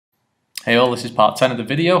Hey all, this is part 10 of the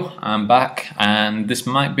video. I'm back and this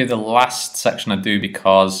might be the last section I do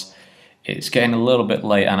because it's getting a little bit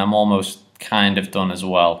late and I'm almost kind of done as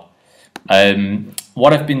well.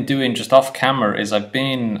 What I've been doing just off camera is I've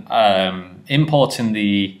been importing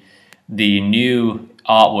the new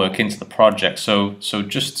artwork into the project. So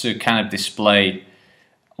just to kind of display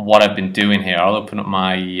what I've been doing here, I'll open up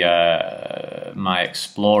my my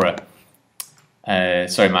Explorer.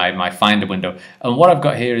 Sorry, my Finder window, and what I've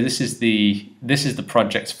got here, this is the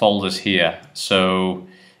projects folders here. So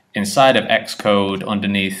inside of Xcode,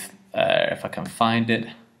 underneath, if I can find it,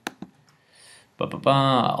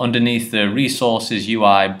 underneath the resources,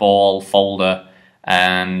 UI, ball folder,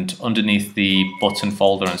 and underneath the button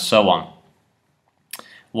folder, and so on.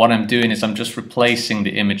 What I'm doing is I'm just replacing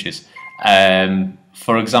the images.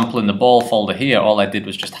 For example, in the ball folder here, all I did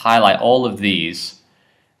was just highlight all of these,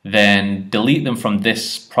 then delete them from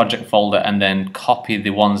this project folder and then copy the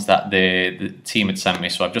ones that the team had sent me.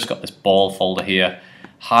 So I've just got this ball folder here,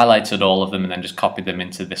 highlighted all of them and then just copied them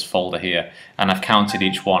into this folder here, and I've counted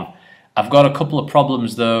each one. I've got a couple of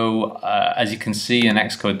problems though, as you can see in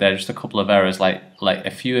Xcode there, just a couple of errors, like a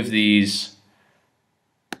few of these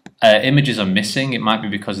images are missing. It might be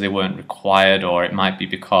because they weren't required, or it might be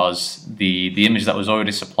because the image that was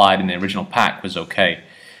already supplied in the original pack was okay.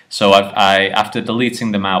 So after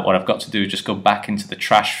deleting them out, what I've got to do is just go back into the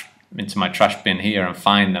trash, into my trash bin here, and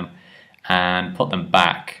find them and put them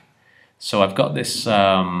back. So I've got this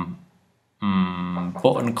button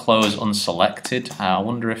close unselected. I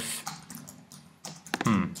wonder if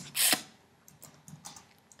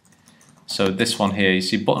so this one here, you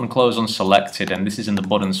see button close unselected, and this is in the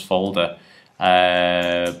buttons folder.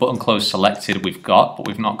 Button close selected we've got, but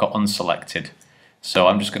we've not got unselected. So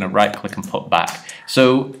I'm just going to right click and put back.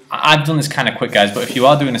 So I've done this kind of quick, guys, but if you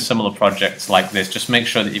are doing a similar project like this, just make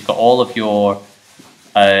sure that you've got all of your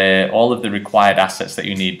all of the required assets that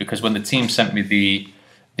you need, because when the team sent me the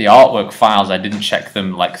artwork files, I didn't check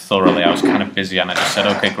them like thoroughly. I was kind of busy and I just said,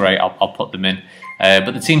 okay, great, I'll put them in.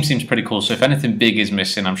 But the team seems pretty cool, so if anything big is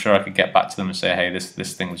missing, I'm sure I could get back to them and say, hey,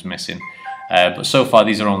 this thing was missing. But so far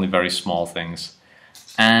these are only very small things.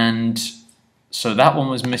 And so that one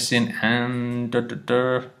was missing, and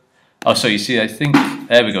oh, so you see, I think,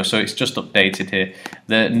 there we go, so it's just updated here.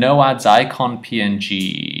 The no ads icon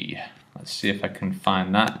PNG, let's see if I can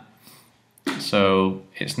find that. So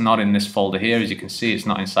it's not in this folder here, as you can see, it's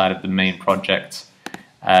not inside of the main project.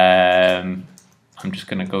 I'm just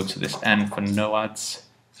going to go to this N for no ads,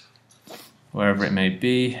 wherever it may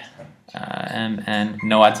be, MN,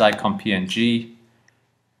 no ads icon PNG,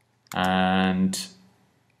 and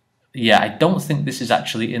yeah, I don't think this is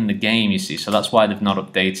actually in the game, you see, so that's why they've not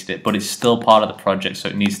updated it, but it's still part of the project, so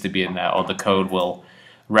it needs to be in there, or the code will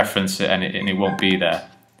reference it and it won't be there.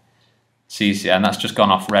 See, and that's just gone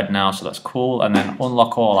off red now, so that's cool. And then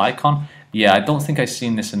unlock all icon. Yeah, I don't think I've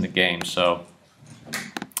seen this in the game, so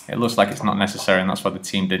it looks like it's not necessary, and that's why the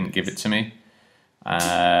team didn't give it to me,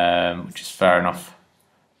 which is fair enough.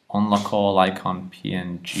 Unlock all icon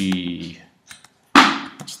PNG.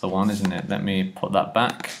 That's the one, isn't it? Let me put that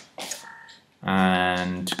back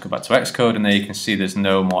and go back to Xcode, and there you can see there's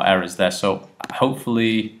no more errors there, so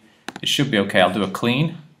hopefully it should be okay. I'll do a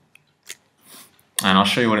clean and I'll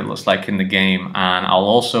show you what it looks like in the game, and I'll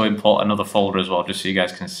also import another folder as well, just so you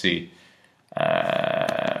guys can see.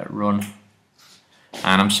 Run.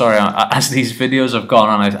 And I'm sorry, as these videos have gone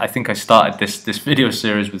on, I think I started this video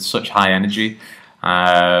series with such high energy,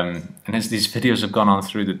 and as these videos have gone on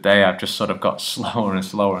through the day, I've just sort of got slower and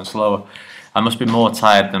slower and slower. I must be more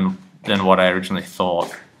tired than what I originally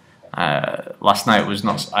thought. Last night was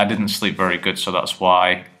not, I didn't sleep very good, so that's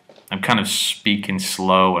why I'm kind of speaking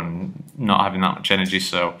slow and not having that much energy,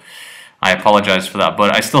 so I apologize for that,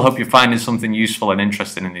 but I still hope you're finding something useful and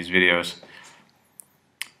interesting in these videos.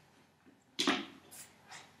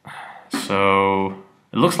 So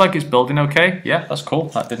it looks like it's building okay. Yeah, that's cool.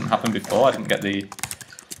 That didn't happen before. I didn't get the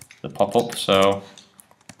pop-up, so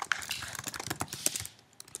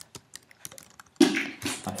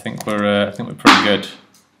I think we're pretty good.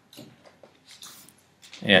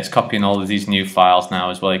 Yeah, it's copying all of these new files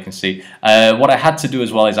now as well, you can see. What I had to do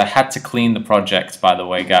as well is I had to clean the project, by the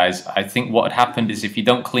way, guys. I think what had happened is if you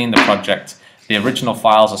don't clean the project, the original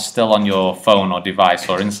files are still on your phone or device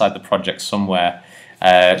or inside the project somewhere.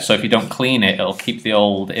 So if you don't clean it, it'll keep the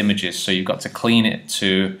old images. So you've got to clean it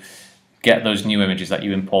to get those new images that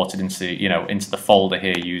you imported into, into the folder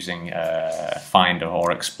here using Finder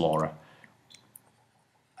or Explorer.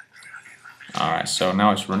 Alright, so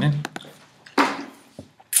now it's running.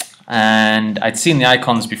 And I'd seen the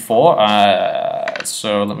icons before,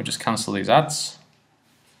 so let me just cancel these ads.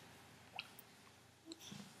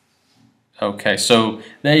 Okay, so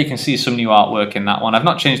there you can see some new artwork in that one. I've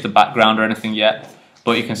not changed the background or anything yet,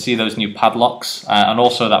 but you can see those new padlocks, and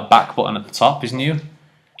also that back button at the top is new.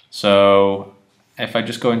 So if I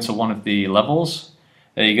just go into one of the levels,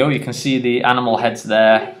 there you go, you can see the animal heads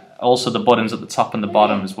there, also the buttons at the top and the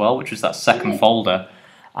bottom as well, which is that second folder.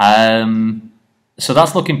 So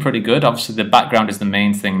that's looking pretty good. Obviously the background is the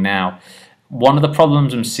main thing now. One of the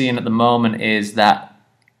problems I'm seeing at the moment is that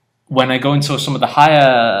when I go into some of the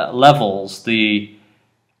higher levels, the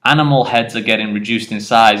animal heads are getting reduced in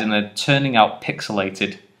size and they're turning out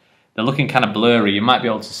pixelated. They're looking kind of blurry. You might be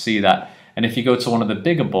able to see that. And if you go to one of the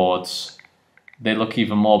bigger boards, they look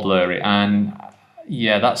even more blurry. And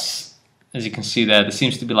yeah, that's, as you can see there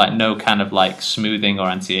seems to be like no kind of like smoothing or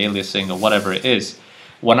anti-aliasing or whatever it is.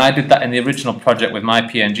 When I did that in the original project with my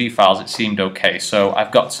PNG files, it seemed okay. So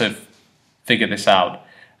I've got to figure this out.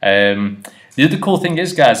 The other cool thing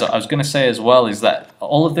is, guys, I was going to say as well, is that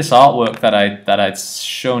all of this artwork that I'd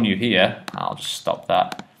shown you here, I'll just stop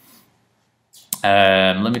that.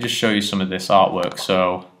 Let me just show you some of this artwork.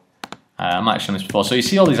 So I might have shown this before. So you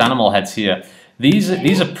see all these animal heads here. These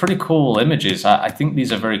are pretty cool images. I think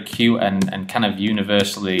these are very cute and kind of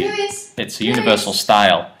universally, it's a universal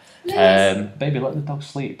style. Baby, let the dog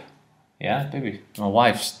sleep. Yeah, baby. My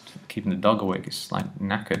wife's keeping the dog awake. It's like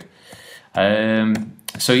knackered.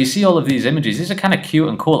 So you see all of these images. These are kind of cute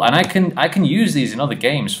and cool, and I can use these in other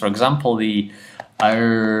games. For example, the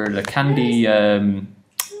candy.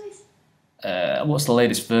 What's the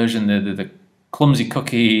latest version? The Clumsy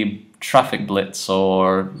Cookie Traffic Blitz,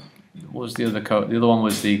 or what was the other code? The other one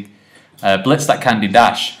was the Blitz That Candy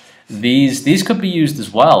Dash. These could be used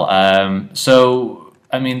as well. So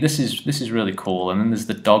I mean, this is really cool. And then there's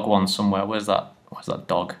the dog one somewhere. Where's that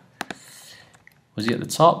dog? Was he at the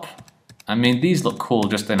top? I mean, these look cool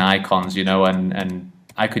just in icons, you know, and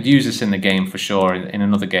I could use this in the game for sure, in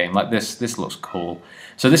another game. Like this looks cool.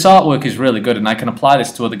 So this artwork is really good, and I can apply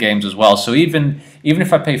this to other games as well. So even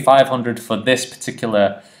if I pay 500 for this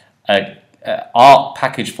particular art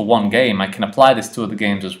package for one game, I can apply this to other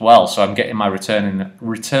games as well. So I'm getting my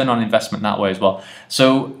return on investment that way as well.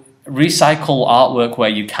 So recycle artwork where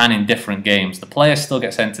you can in different games. The player still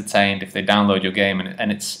gets entertained if they download your game,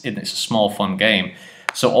 and it's a small fun game.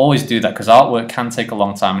 So always do that, because artwork can take a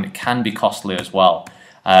long time and it can be costly as well.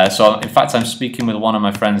 So in fact, I'm speaking with one of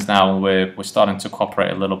my friends now, and we're starting to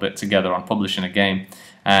cooperate a little bit together on publishing a game.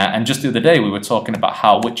 And just the other day we were talking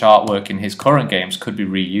about which artwork in his current games could be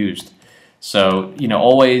reused. So you know,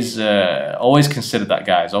 always consider that,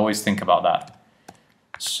 guys. Always think about that.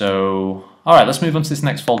 So all right, let's move on to this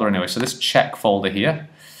next folder anyway. So this check folder here.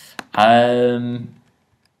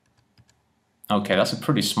 Okay, that's a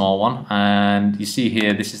pretty small one, and you see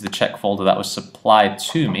here, this is the check folder that was supplied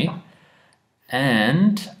to me.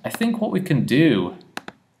 And I think what we can do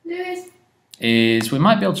is we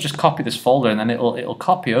might be able to just copy this folder, and then it'll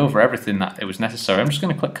copy over everything that it was necessary. I'm just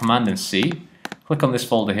going to click Command and C, click on this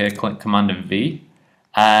folder here, click Command and V,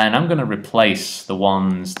 and I'm going to replace the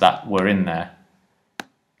ones that were in there.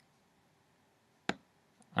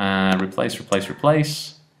 Replace,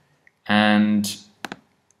 and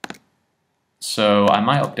so I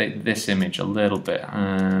might update this image a little bit,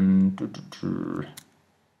 and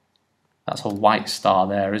that's a white star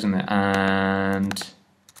there, isn't it? And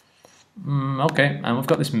okay, and we've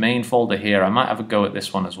got this main folder here. I might have a go at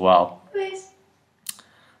this one as well. This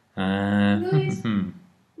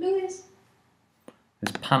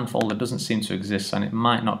pan folder doesn't seem to exist, and it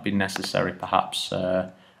might not be necessary, perhaps.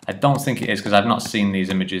 I don't think it is, because I've not seen these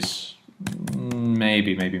images.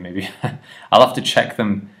 Maybe. I'll have to check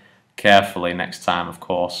them carefully next time, of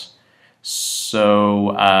course.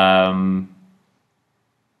 So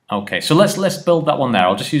okay, so let's build that one there.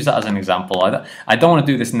 I'll just use that as an example. I don't want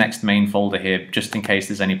to do this next main folder here, just in case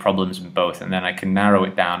there's any problems in both, and then I can narrow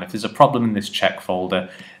it down. If there's a problem in this check folder,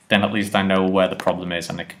 then at least I know where the problem is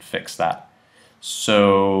and I can fix that.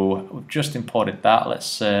 So we've just imported that.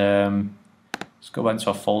 Let's go back into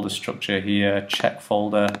our folder structure here, check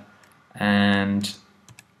folder, and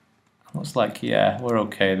looks like, yeah, we're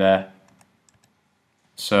okay there.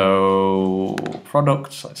 So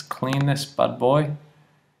products, let's clean this bad boy,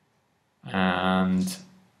 and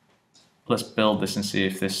let's build this and see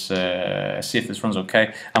if this runs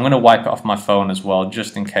okay. I'm going to wipe it off my phone as well,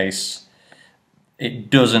 just in case it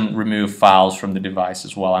doesn't remove files from the device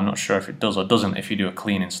as well. I'm not sure if it does or doesn't if you do a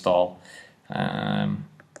clean install.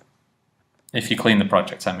 If you clean the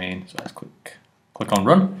project, I mean. So let's click on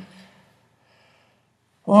run.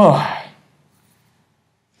 Oh.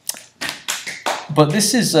 But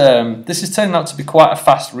this is turning out to be quite a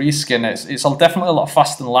fast reskin. It's definitely a lot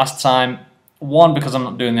faster than last time. One, because I'm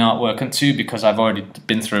not doing the artwork, and two, because I've already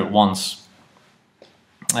been through it once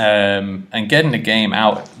and getting the game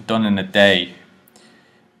out done in a day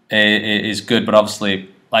is good. But obviously,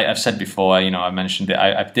 like I've said before, you know, I mentioned it.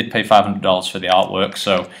 I did pay $500 for the artwork,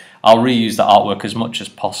 so I'll reuse the artwork as much as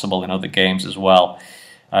possible in other games as well.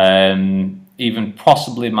 Even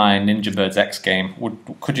possibly my Ninja Birds X game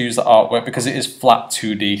could use the artwork because it is flat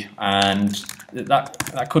 2D, and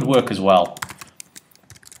that could work as well.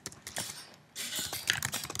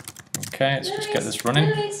 Okay, let's just get this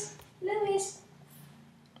running. Lewis,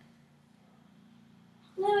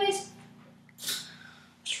 what's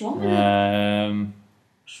wrong with it?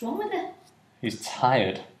 What's wrong with it? He's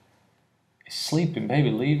tired. He's sleeping,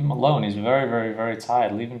 baby. Leave him alone. He's very, very, very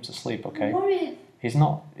tired. Leave him to sleep, okay? I'm worried. He's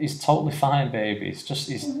not. He's totally fine, baby. It's just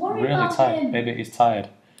he's really tired, him. baby. He's tired.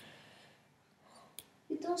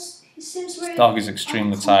 He seems very. This dog is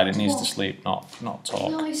extremely tired. It needs to sleep, not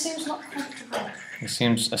talk. No, he seems not comfortable. He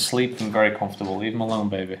seems asleep and very comfortable. Leave him alone,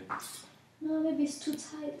 baby. No, maybe it's too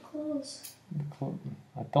tight clothes.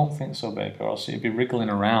 I don't think so, baby, or else he'd be wriggling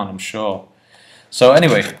around, I'm sure. So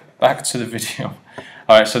anyway, back to the video.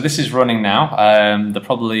 Alright, so this is running now. They're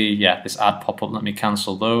probably, yeah, this ad pop-up, let me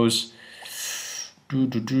cancel those.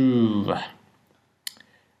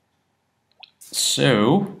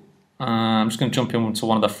 So, I'm just going to jump into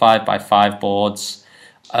one of the 5x5 boards.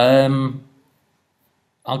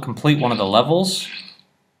 I'll complete one of the levels.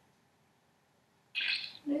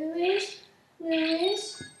 Lewis.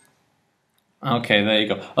 Okay, there you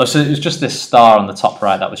go. Oh, so it was just this star on the top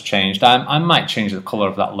right that was changed. I might change the colour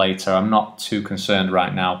of that later. I'm not too concerned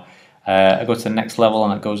right now. I go to the next level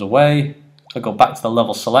and it goes away. I go back to the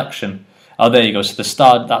level selection. Oh, there you go. So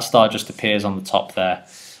that star just appears on the top there.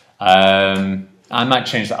 I might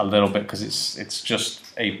change that a little bit because it's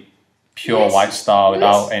just a pure white star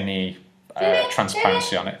without any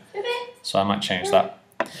transparency on it. So I might change that.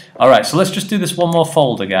 Alright, so let's just do this one more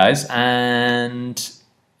folder, guys, and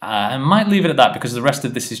I might leave it at that because the rest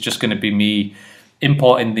of this is just going to be me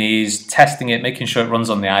importing these, testing it, making sure it runs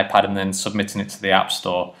on the iPad, and then submitting it to the App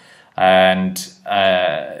Store. And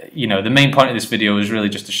you know, the main point of this video is really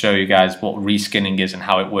just to show you guys what reskinning is and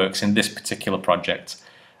how it works in this particular project.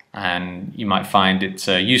 And you might find it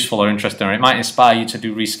useful or interesting, or it might inspire you to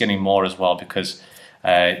do reskinning more as well, because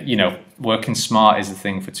you know, working smart is the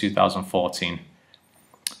thing for 2014.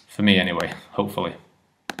 For me anyway, hopefully.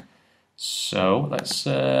 So let's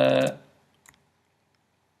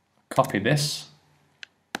copy this,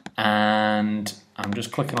 and I'm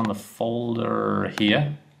just clicking on the folder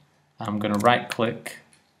here. I'm going to right click,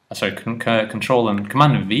 Control and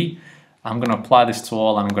Command and V. I'm going to apply this to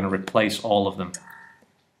all, and I'm going to replace all of them.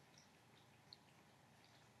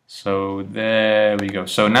 So there we go.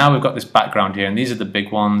 So now we've got this background here, and these are the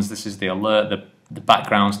big ones. This is the alert, the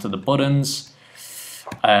backgrounds to the buttons.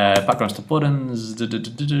 Backgrounds to buttons,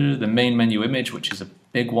 the main menu image, which is a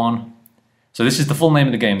big one. So this is the full name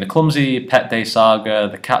of the game: the Clumsy Pet Day Saga,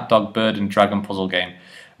 the Cat, Dog, Bird and Dragon Puzzle Game.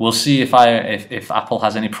 We'll see if Apple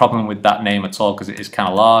has any problem with that name at all, because it is kind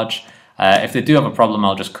of large. If they do have a problem,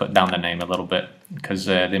 I'll just cut down the name a little bit, because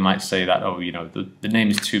they might say that, oh, you know, the name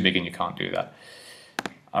is too big and you can't do that.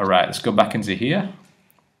 Alright, let's go back into here.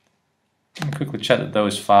 And quickly check that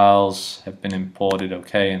those files have been imported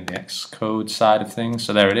okay in the XCode side of things.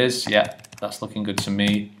 So there it is. Yeah, that's looking good to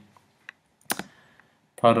me.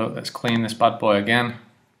 Product, let's clean this bad boy again.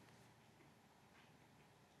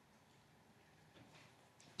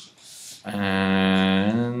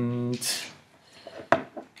 And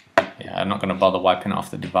yeah, I'm not going to bother wiping it off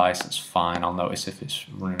the device. It's fine. I'll notice if it's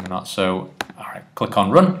running or not. So, alright, click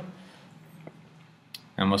on run.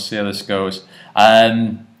 And we'll see how this goes.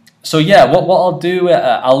 So yeah, what I'll do,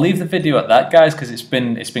 I'll leave the video at that, guys, because it's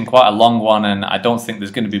been quite a long one, and I don't think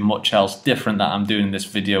there's going to be much else different that I'm doing in this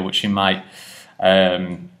video, which you might,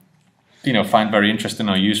 you know, find very interesting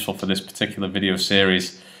or useful for this particular video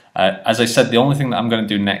series. As I said, the only thing that I'm going to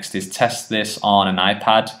do next is test this on an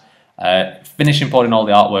iPad, finish importing all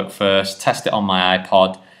the artwork first, test it on my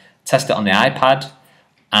iPod, test it on the iPad,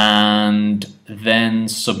 and then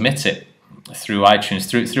submit it through iTunes,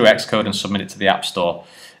 through XCode, and submit it to the App Store.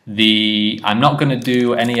 I'm not going to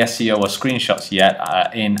do any SEO or screenshots yet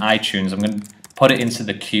in iTunes. I'm going to put it into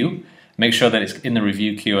the queue, make sure that it's in the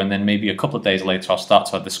review queue, and then maybe a couple of days later I'll start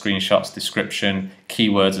to add the screenshots, description,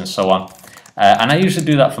 keywords, and so on. And I usually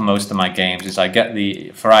do that for most of my games. Is for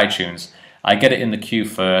iTunes, I get it in the queue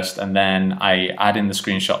first, and then I add in the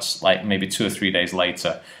screenshots like maybe 2 or 3 days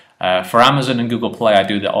later. For Amazon and Google Play, I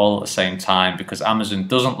do that all at the same time, because Amazon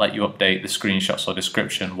doesn't let you update the screenshots or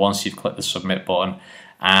description once you've clicked the submit button.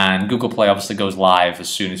 And Google Play obviously goes live as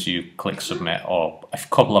soon as you click submit, or a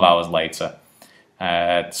couple of hours later.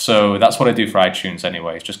 So that's what I do for iTunes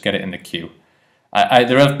anyway, just get it in the queue.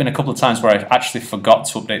 There have been a couple of times where I actually forgot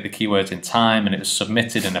to update the keywords in time and it was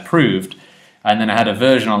submitted and approved, and then I had a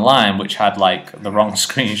version online which had like the wrong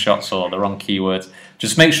screenshots or the wrong keywords.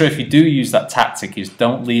 Just make sure if you do use that tactic is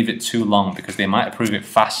don't leave it too long, because they might approve it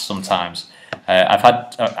fast sometimes. I've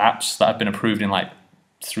had apps that have been approved in like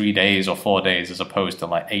 3 days or 4 days as opposed to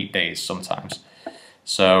like 8 days sometimes.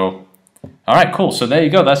 So, all right, cool. So there you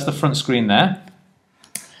go. That's the front screen there.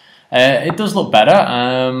 It does look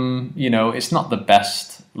better. You know, it's not the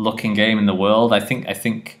best looking game in the world. I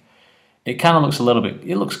think it kind of looks a little bit.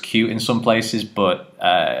 It looks cute in some places, but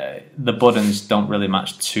the buttons don't really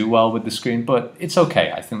match too well with the screen. But it's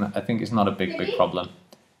okay. I think it's not a big problem.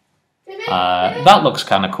 That looks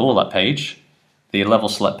kind of cool. That page, the level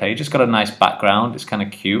select page. It's got a nice background. It's kind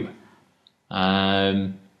of cute.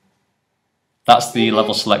 That's the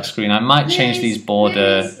level select screen. I might change these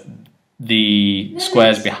the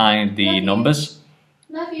squares behind the numbers.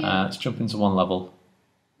 Let's jump into one level.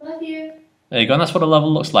 There you go, and that's what a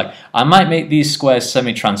level looks like. I might make these squares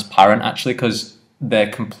semi-transparent actually, because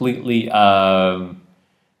they're completely,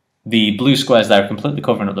 the blue squares there are completely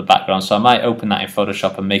covering up the background, so I might open that in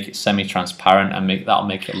Photoshop and make it semi-transparent, and that'll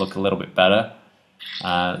make it look a little bit better.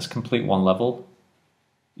 Let's complete one level.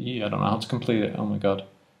 Yeah, I don't know how to complete it, oh my god.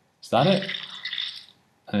 Is that it?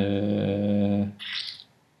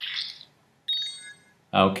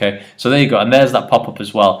 Okay, so there you go, and there's that pop-up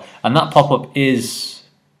as well, and that pop-up is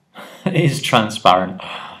transparent,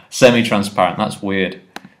 semi-transparent. That's weird.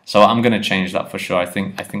 So I'm going to change that for sure. I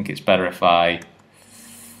think it's better if I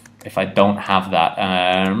don't have that.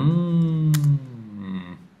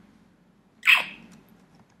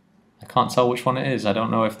 I can't tell which one it is. I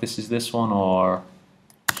don't know if this is this one or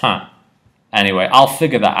Anyway, I'll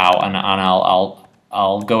figure that out, and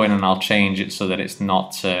I'll go in and I'll change it so that it's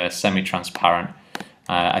not semi-transparent.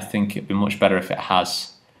 I think it'd be much better if it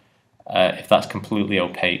has, if that's completely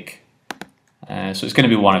opaque. So it's going to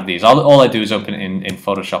be one of these. All I do is open it in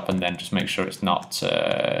Photoshop and then just make sure it's not,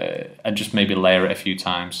 and just maybe layer it a few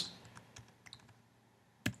times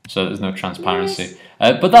so there's no transparency.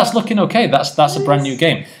 But that's looking okay. That's a brand new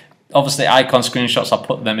game. Obviously, icon screenshots, I'll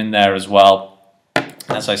put them in there as well.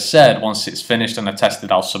 As I said, once it's finished and I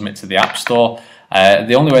tested, I'll submit to the App Store.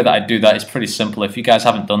 The only way that I do that is pretty simple. If you guys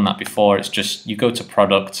haven't done that before, it's just you go to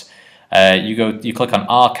Product, you click on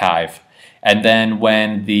Archive, and then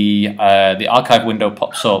when the archive window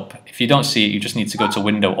pops up, if you don't see it, you just need to go to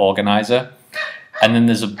Window Organizer, and then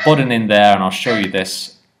there's a button in there, and I'll show you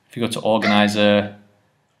this. If you go to Organizer,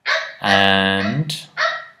 and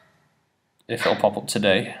if it'll pop up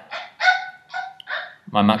today,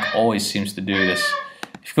 my Mac always seems to do this.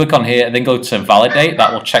 If you click on here and then go to Validate,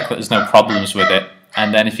 that will check that there's no problems with it.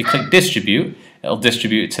 And then if you click Distribute, it'll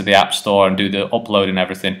distribute it to the App Store and do the upload and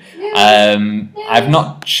everything. I've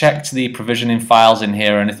not checked the provisioning files in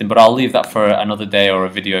here or anything, but I'll leave that for another day or a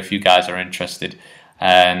video if you guys are interested.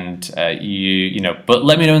 And but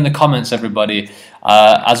let me know in the comments, everybody.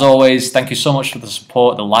 As always, thank you so much for the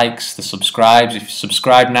support, the likes, the subscribes. If you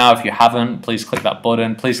subscribe now, if you haven't, please click that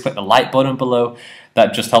button. Please click the like button below.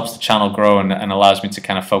 That just helps the channel grow and allows me to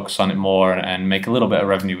kind of focus on it more and make a little bit of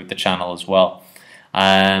revenue with the channel as well.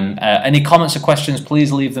 Any comments or questions,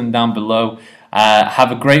 please leave them down below.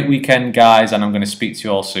 Have a great weekend, guys, and I'm going to speak to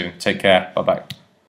you all soon. Take care. Bye-bye.